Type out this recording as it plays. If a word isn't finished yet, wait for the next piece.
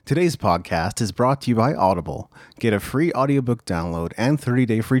Today's podcast is brought to you by Audible. Get a free audiobook download and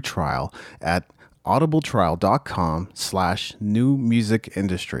 30-day free trial at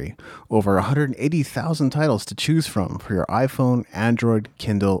audibletrial.com/newmusicindustry. Over 180,000 titles to choose from for your iPhone, Android,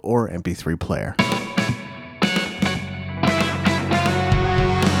 Kindle, or MP3 player.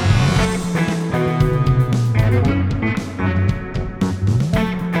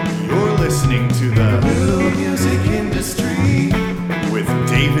 You're listening to the New Music Industry with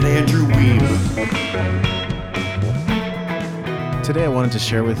David Andrew Wiebe. Today I wanted to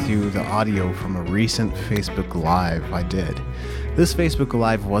share with you the audio from a recent Facebook Live I did. This Facebook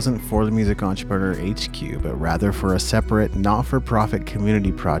Live wasn't for the Music Entrepreneur HQ, but rather for a separate, not-for-profit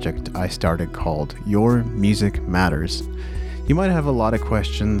community project I started called Your Music Matters. You might have a lot of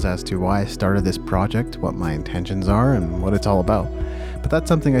questions as to why I started this project, what my intentions are, and what it's all about. But that's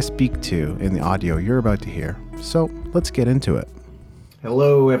something I speak to in the audio you're about to hear. So let's get into it.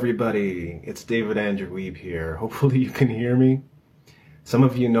 Hello everybody, it's David Andrew Wiebe here. Hopefully you can hear me. Some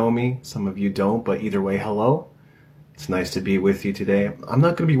of you know me, some of you don't, but either way, hello. It's nice to be with you today. I'm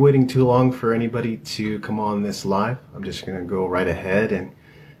not going to be waiting too long for anybody to come on this live. I'm just going to go right ahead and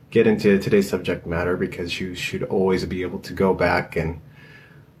get into today's subject matter because you should always be able to go back and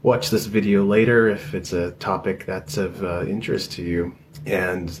watch this video later if it's a topic that's of interest to you.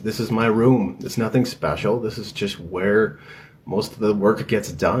 And this is my room. It's nothing special. This is just where most of the work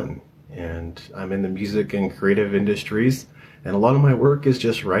gets done. And I'm in the music and creative industries. And a lot of my work is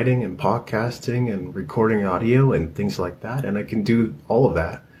just writing and podcasting and recording audio and things like that. And I can do all of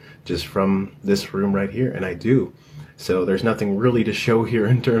that just from this room right here. And I do. So there's nothing really to show here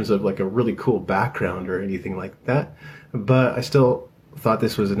in terms of like a really cool background or anything like that. But I still thought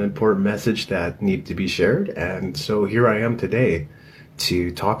this was an important message that needed to be shared. And so here I am today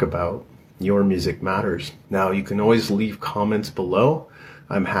to talk about Your Music Matters. Now you can always leave comments below.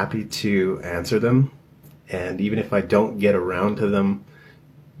 I'm happy to answer them. And even if I don't get around to them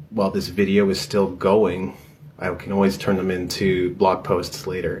while this video is still going, I can always turn them into blog posts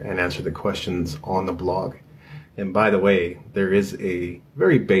later and answer the questions on the blog. And by the way, there is a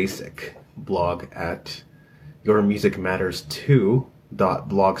very basic blog at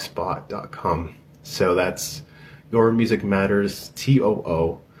yourmusicmatters2.blogspot.com. So that's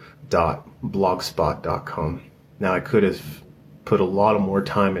yourmusicmatters2.blogspot.com. Now I could have put a lot of more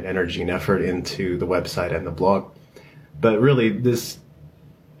time and energy and effort into the website and the blog. But really, this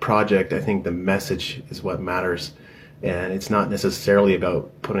project, I think the message is what matters. And it's not necessarily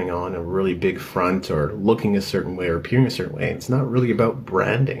about putting on a really big front or looking a certain way or appearing a certain way. It's not really about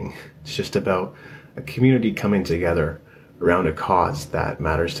branding. It's just about a community coming together around a cause that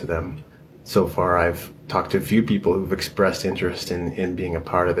matters to them. So far, I've talked to a few people who've expressed interest in being a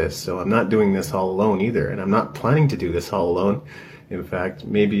part of this. So I'm not doing this all alone either. And I'm not planning to do this all alone. In fact,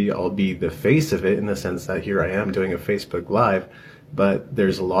 maybe I'll be the face of it in the sense that here I am doing a Facebook Live. But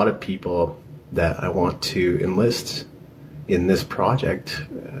there's a lot of people that I want to enlist in this project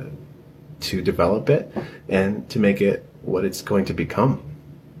to develop it and to make it what it's going to become.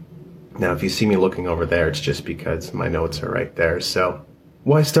 Now, if you see me looking over there, it's just because my notes are right there. So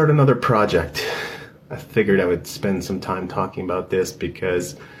why start another project? I figured I would spend some time talking about this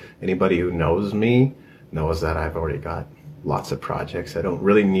because anybody who knows me knows that I've already got lots of projects. I don't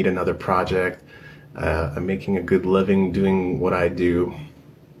really need another project. I'm making a good living doing what I do.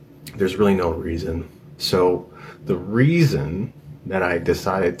 There's really no reason. So the reason that I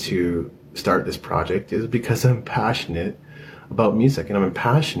decided to start this project is because I'm passionate about music, and I'm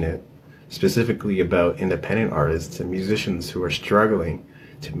passionate specifically about independent artists and musicians who are struggling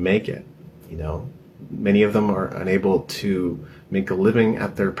to make it. You know, many of them are unable to make a living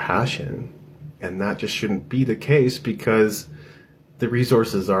at their passion, and that just shouldn't be the case because the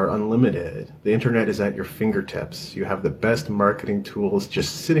resources are unlimited. The internet is at your fingertips. You have the best marketing tools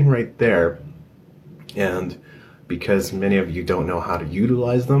just sitting right there. And because many of you don't know how to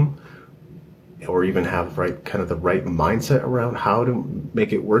utilize them or even have the right mindset around how to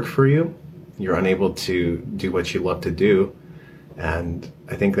make it work for you, you're unable to do what you love to do. And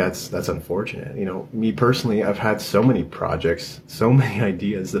I think that's unfortunate. You know, me personally, I've had so many projects, so many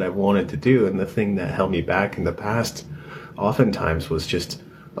ideas that I've wanted to do. And the thing that held me back in the past oftentimes was just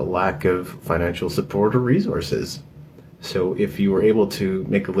a lack of financial support or resources. So if you were able to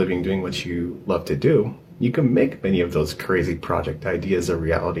make a living doing what you love to do, you can make many of those crazy project ideas a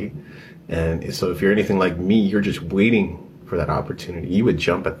reality. And so if you're anything like me, you're just waiting for that opportunity. You would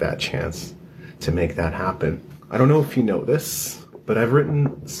jump at that chance to make that happen. I don't know if you know this, but I've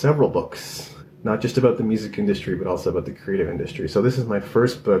written several books, not just about the music industry, but also about the creative industry. So this is my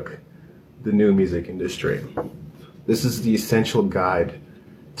first book, The New Music Industry. This is the essential guide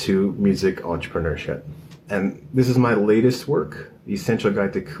to Music Entrepreneurship. And this is my latest work, The Essential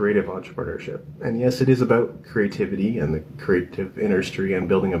Guide to Creative Entrepreneurship. And yes, it is about creativity and the creative industry and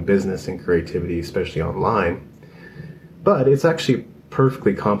building a business in creativity, especially online. But it's actually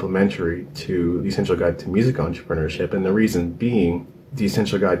perfectly complementary to The Essential Guide to Music Entrepreneurship. And the reason being, The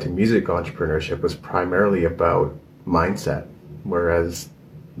Essential Guide to Music Entrepreneurship was primarily about mindset, whereas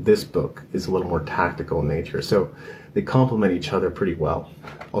this book is a little more tactical in nature. So they complement each other pretty well.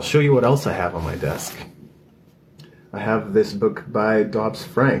 I'll show you what else I have on my desk. I have this book by Dobbs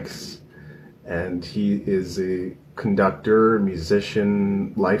Franks, and he is a conductor,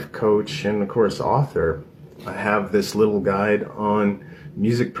 musician, life coach, and of course author. I have this little guide on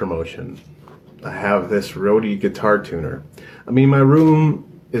music promotion. I have this Rode guitar tuner. I mean, my room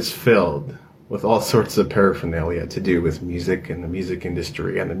is filled with all sorts of paraphernalia to do with music and the music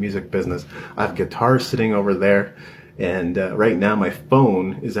industry and the music business. I have guitars sitting over there. And right now my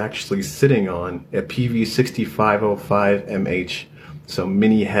phone is actually sitting on a PV6505MH, so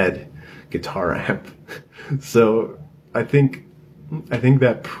mini head guitar amp. So I think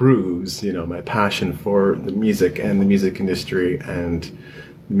that proves, my passion for the music and the music industry and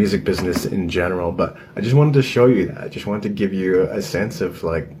the music business in general. But I just wanted to show you that. I just wanted to give you a sense of,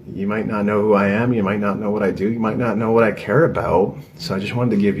 you might not know who I am, you might not know what I do, you might not know what I care about. So I just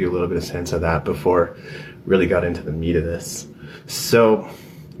wanted to give you a little bit of sense of that before really got into the meat of this. So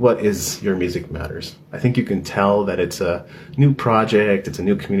what is Your Music Matters? I think you can tell that it's a new project, it's a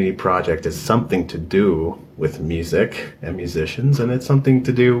new community project, it's something to do with music and musicians, and it's something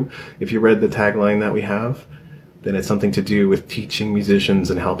to do, if you read the tagline that we have, then it's something to do with teaching musicians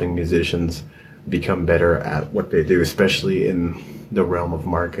and helping musicians become better at what they do, especially in the realm of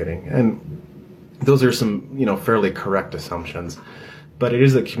marketing. And those are some, fairly correct assumptions. But it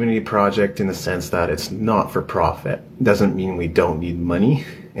is a community project in the sense that it's not for profit. It doesn't mean we don't need money,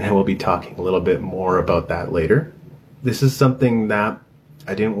 and I will be talking a little bit more about that later. This is something that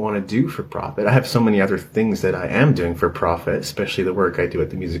I didn't want to do for profit. I have so many other things that I am doing for profit, especially the work I do at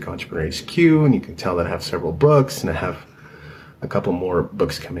the Music Entrepreneur HQ, and you can tell that I have several books, and I have a couple more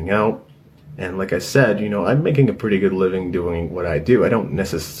books coming out. And like I said, I'm making a pretty good living doing what I do. I don't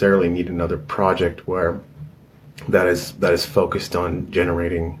necessarily need another project where that is focused on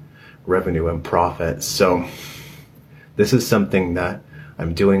generating revenue and profit. So this is something that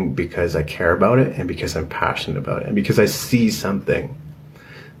I'm doing because I care about it and because I'm passionate about it and because I see something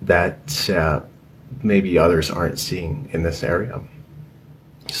that maybe others aren't seeing in this area.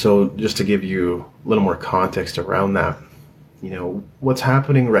 So just to give you a little more context around that, what's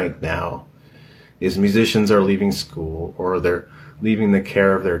happening right now is musicians are leaving school or they're leaving the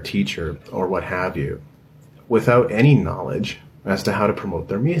care of their teacher or what have you, without any knowledge as to how to promote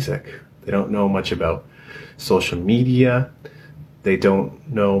their music. They don't know much about social media. They don't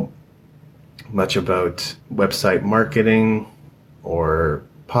know much about website marketing or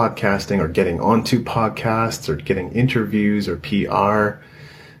podcasting or getting onto podcasts or getting interviews or PR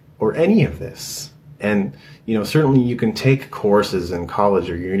or any of this. And, certainly you can take courses in college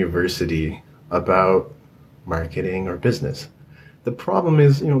or university about marketing or business. The problem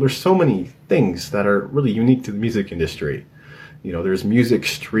is, there's so many things that are really unique to the music industry. There's music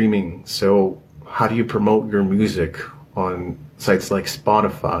streaming. So how do you promote your music on sites like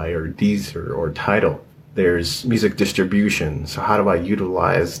Spotify or Deezer or Tidal? There's music distribution. So how do I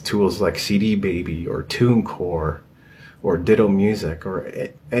utilize tools like CD Baby or TuneCore or Ditto Music or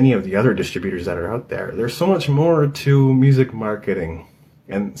any of the other distributors that are out there? There's so much more to music marketing.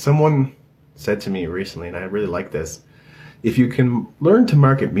 And someone said to me recently, and I really like this, if you can learn to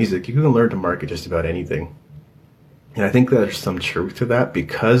market music, you can learn to market just about anything. And I think there's some truth to that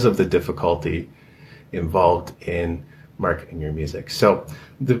because of the difficulty involved in marketing your music. So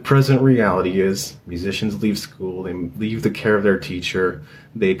the present reality is musicians leave school, they leave the care of their teacher,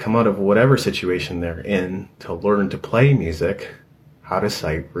 they come out of whatever situation they're in to learn to play music, how to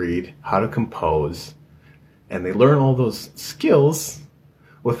sight read, how to compose, and they learn all those skills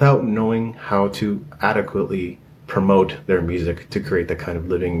without knowing how to adequately promote their music to create the kind of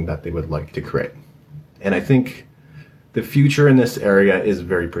living that they would like to create. And I think the future in this area is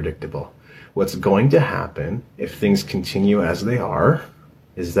very predictable. What's going to happen if things continue as they are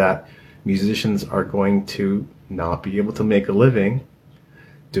is that musicians are going to not be able to make a living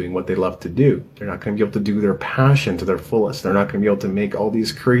doing what they love to do. They're not going to be able to do their passion to their fullest. They're not going to be able to make all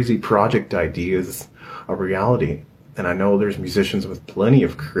these crazy project ideas a reality. And I know there's musicians with plenty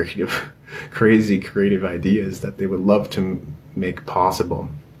of crazy creative ideas that they would love to make possible.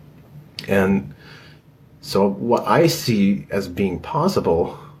 And so what I see as being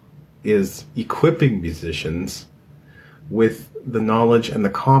possible is equipping musicians with the knowledge and the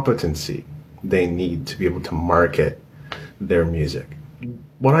competency they need to be able to market their music.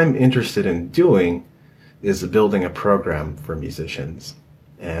 What I'm interested in doing is building a program for musicians.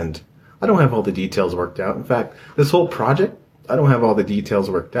 And I don't have all the details worked out. In fact, this whole project, I don't have all the details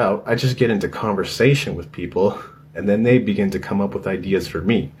worked out. I just get into conversation with people, and then they begin to come up with ideas for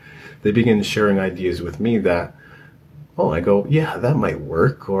me. They begin sharing ideas with me that, I go, yeah, that might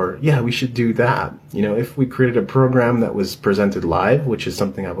work, or yeah, we should do that. If we created a program that was presented live, which is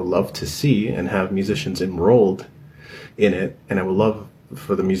something I would love to see, and have musicians enrolled in it, and I would love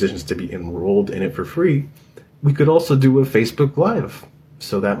for the musicians to be enrolled in it for free, we could also do a Facebook Live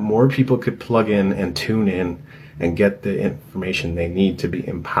so that more people could plug in and tune in and get the information they need to be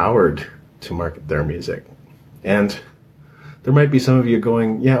empowered to market their music. And there might be some of you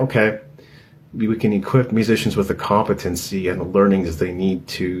going, yeah, okay, we can equip musicians with the competency and the learnings they need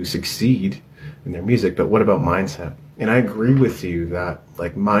to succeed in their music, but what about mindset? And I agree with you that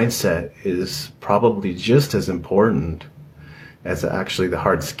mindset is probably just as important as actually the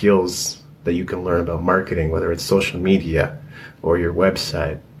hard skills that you can learn about marketing, whether it's social media or your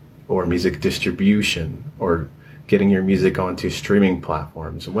website or music distribution or getting your music onto streaming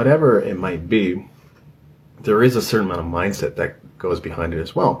platforms, whatever it might be. There is a certain amount of mindset that goes behind it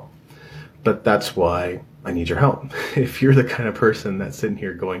as well. But that's why I need your help. If you're the kind of person that's sitting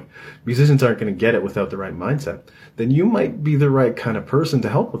here going, musicians aren't going to get it without the right mindset, then you might be the right kind of person to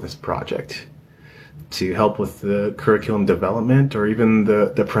help with this project, to help with the curriculum development or even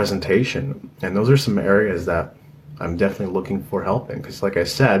the presentation. And those are some areas that I'm definitely looking for help in. Because like I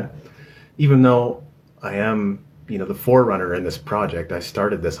said, even though I am, the forerunner in this project, I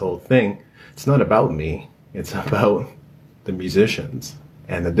started this whole thing, it's not about me. It's about the musicians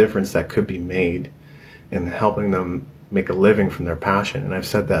and the difference that could be made in helping them make a living from their passion. And I've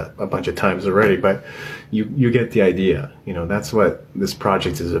said that a bunch of times already, but you get the idea. That's what this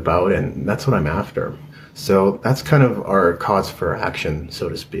project is about, and that's what I'm after. So that's kind of our cause for action, so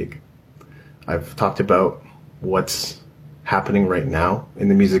to speak. I've talked about what's happening right now in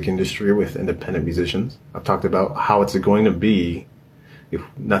the music industry with independent musicians. I've talked about how it's going to be if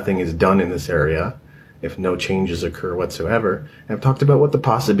nothing is done in this area, if no changes occur whatsoever. And I've talked about what the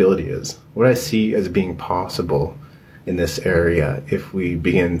possibility is, what I see as being possible in this area if we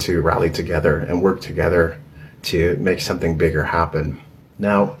begin to rally together and work together to make something bigger happen.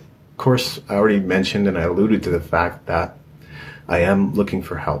 Now, of course, I already mentioned and I alluded to the fact that I am looking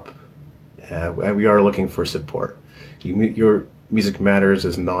for help. And we are looking for support. Your Music Matters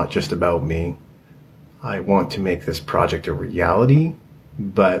is not just about me. I want to make this project a reality,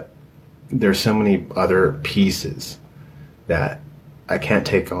 but there's so many other pieces that I can't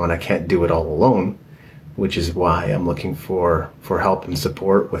take on. I can't do it all alone, which is why I'm looking for help and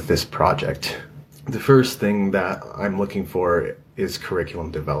support with this project. The first thing that I'm looking for is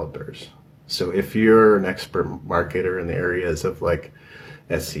curriculum developers. So if you're an expert marketer in the areas of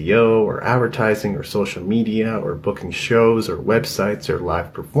SEO or advertising or social media or booking shows or websites or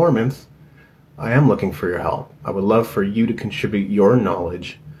live performance, I am looking for your help. I would love for you to contribute your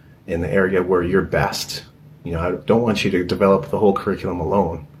knowledge in the area where you're best. I don't want you to develop the whole curriculum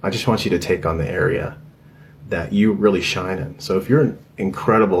alone. I just want you to take on the area that you really shine in. So if you're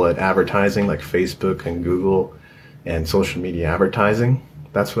incredible at advertising like Facebook and Google and social media advertising,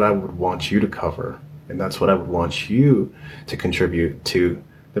 that's what I would want you to cover. And that's what I would want you to contribute to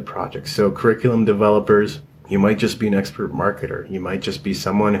the project. So curriculum developers, you might just be an expert marketer. You might just be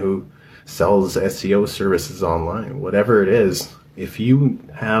someone who sells SEO services online. Whatever it is, if you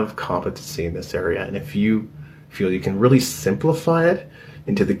have competency in this area and if you feel you can really simplify it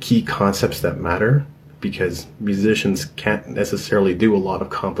into the key concepts that matter, because musicians can't necessarily do a lot of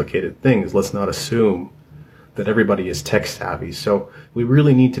complicated things. Let's not assume that everybody is tech savvy. So we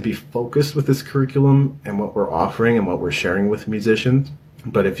really need to be focused with this curriculum and what we're offering and what we're sharing with musicians.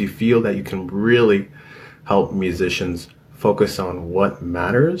 But if you feel that you can really help musicians focus on what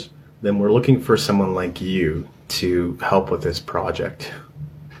matters, then we're looking for someone like you to help with this project.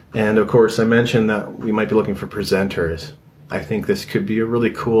 And of course, I mentioned that we might be looking for presenters. I think this could be a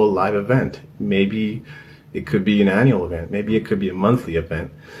really cool live event. Maybe it could be an annual event. Maybe it could be a monthly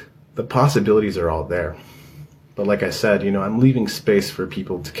event. The possibilities are all there. But like I said, I'm leaving space for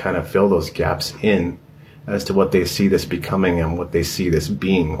people to kind of fill those gaps in as to what they see this becoming and what they see this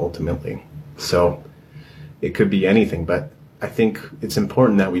being ultimately. So it could be anything, but I think it's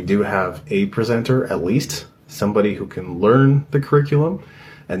important that we do have a presenter, at least somebody who can learn the curriculum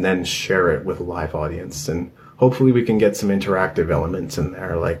and then share it with a live audience. And hopefully we can get some interactive elements in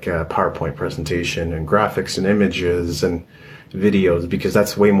there, like a PowerPoint presentation and graphics and images and videos, because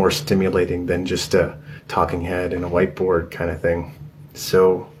that's way more stimulating than just a talking head and a whiteboard kind of thing.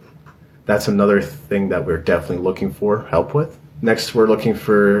 So that's another thing that we're definitely looking for help with. Next, we're looking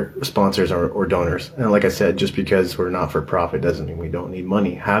for sponsors or donors. And like I said, just because we're not for profit doesn't mean we don't need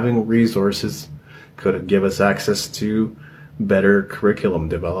money. Having resources could give us access to better curriculum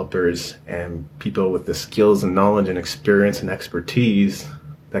developers and people with the skills and knowledge and experience and expertise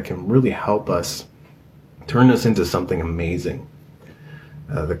that can really help us turn this into something amazing.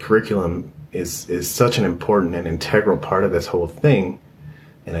 The curriculum is such an important and integral part of this whole thing.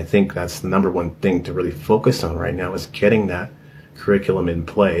 And I think that's the number one thing to really focus on right now, is getting that curriculum in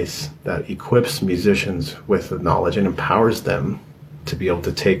place that equips musicians with the knowledge and empowers them to be able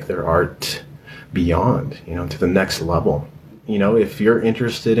to take their art beyond, to the next level. If you're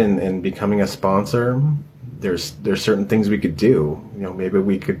interested in becoming a sponsor, there's certain things we could do. Maybe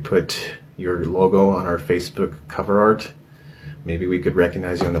we could put your logo on our Facebook cover art. Maybe we could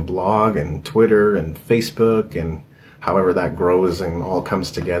recognize you on the blog and Twitter and Facebook, and however that grows and all comes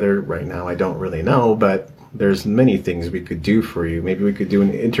together. Right now, I don't really know, but there's many things we could do for you. Maybe we could do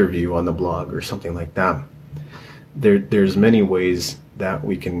an interview on the blog or something like that. There's many ways that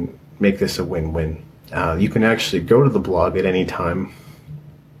we can make this a win-win. You can actually go to the blog at any time,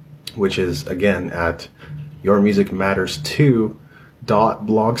 which is, again, at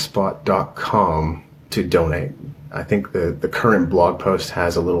yourmusicmatters2.blogspot.com to donate. I think the current blog post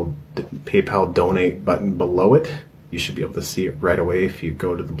has a little PayPal donate button below it. You should be able to see it right away if you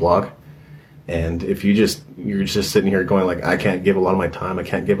go to the blog. And if you're just sitting here going like, I can't give a lot of my time, I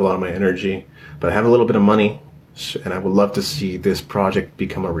can't give a lot of my energy, but I have a little bit of money, and I would love to see this project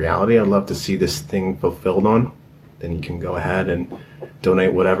become a reality, I'd love to see this thing fulfilled on, then you can go ahead and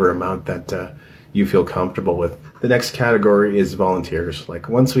donate whatever amount that you feel comfortable with. The next category is volunteers. Like,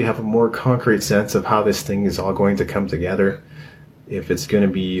 once we have a more concrete sense of how this thing is all going to come together, if it's going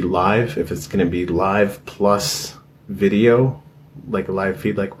to be live plus video, like a live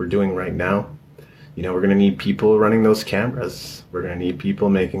feed like we're doing right now, we're going to need people running those cameras. We're going to need people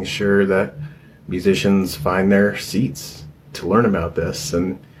making sure that musicians find their seats to learn about this,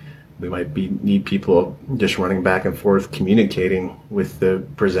 and we might need people just running back and forth communicating with the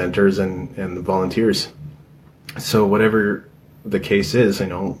presenters and the volunteers. So whatever the case is,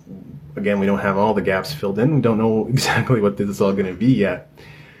 again, we don't have all the gaps filled in. We don't know exactly what this is all going to be yet.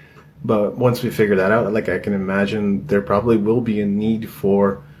 But once we figure that out, I can imagine there probably will be a need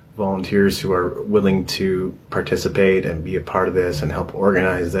for volunteers who are willing to participate and be a part of this and help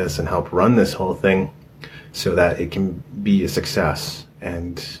organize this and help run this whole thing so that it can be a success.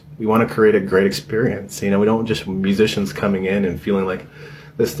 And we want to create a great experience. We don't just musicians coming in and feeling like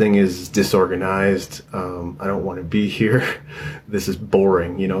this thing is disorganized. I don't want to be here. This is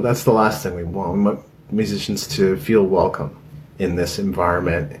boring. That's the last thing we want. We want musicians to feel welcome in this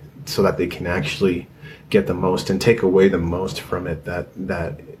environment so that they can actually get the most and take away the most from it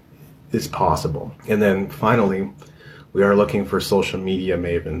that is possible. And then finally, we are looking for social media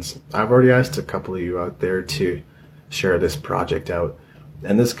mavens. I've already asked a couple of you out there to share this project out.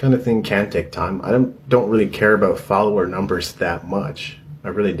 And this kind of thing can take time. I don't really care about follower numbers that much. I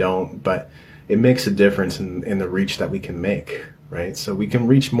really don't, but it makes a difference in the reach that we can make, right? So we can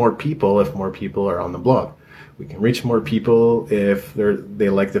reach more people if more people are on the blog. We can reach more people if they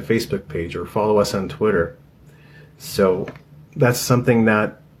like the Facebook page or follow us on Twitter. So that's something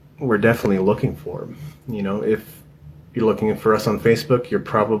that we're definitely looking for. If you're looking for us on Facebook, you're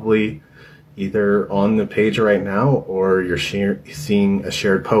probably either on the page right now or you're seeing a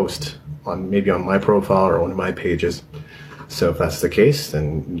shared post maybe on my profile or one of my pages. So if that's the case,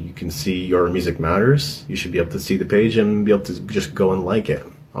 then you can see Your Music Matters. You should be able to see the page and be able to just go and like it.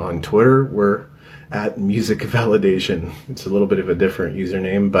 On Twitter, we're at Music Validation. It's a little bit of a different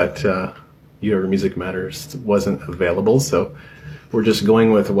username, but Your Music Matters wasn't available, so we're just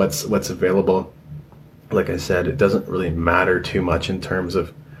going with what's available. Like I said, it doesn't really matter too much in terms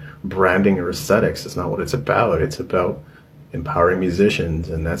of branding or aesthetics. It's not what it's about. It's about empowering musicians,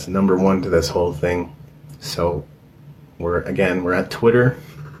 and that's number one to this whole thing. So we're at Twitter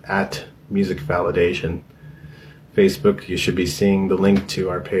at Music Validation. Facebook, you should be seeing the link to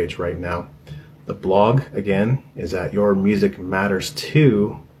our page right now. The blog, again, is at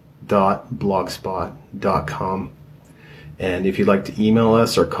yourmusicmatters2.blogspot.com. And if you'd like to email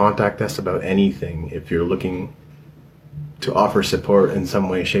us or contact us about anything, if you're looking to offer support in some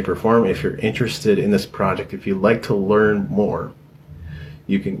way, shape, or form, if you're interested in this project, if you'd like to learn more,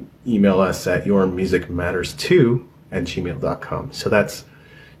 you can email us at yourmusicmatters2@gmail.com. So that's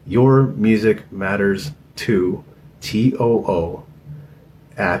yourmusicmatters2 TOO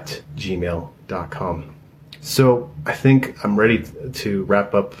 @gmail.com. So I think I'm ready to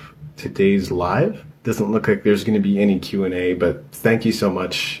wrap up today's live. Doesn't look like there's going to be any Q&A, but thank you so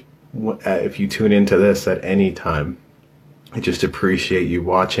much if you tune into this at any time. I just appreciate you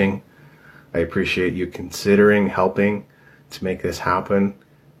watching. I appreciate you considering helping to make this happen,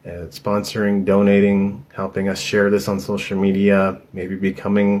 sponsoring, donating, helping us share this on social media, maybe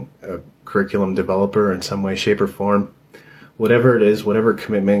becoming a curriculum developer in some way, shape, or form. Whatever it is, whatever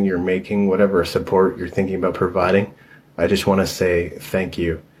commitment you're making, whatever support you're thinking about providing, I just want to say thank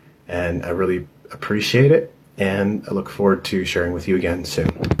you. And I really appreciate it. And I look forward to sharing with you again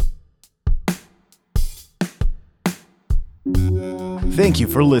soon. Thank you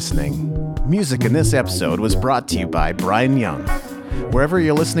for listening. Music in this episode was brought to you by Brian Young. Wherever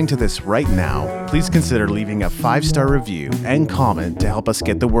you're listening to this right now, please consider leaving a 5-star review and comment to help us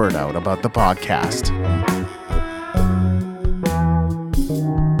get the word out about the podcast.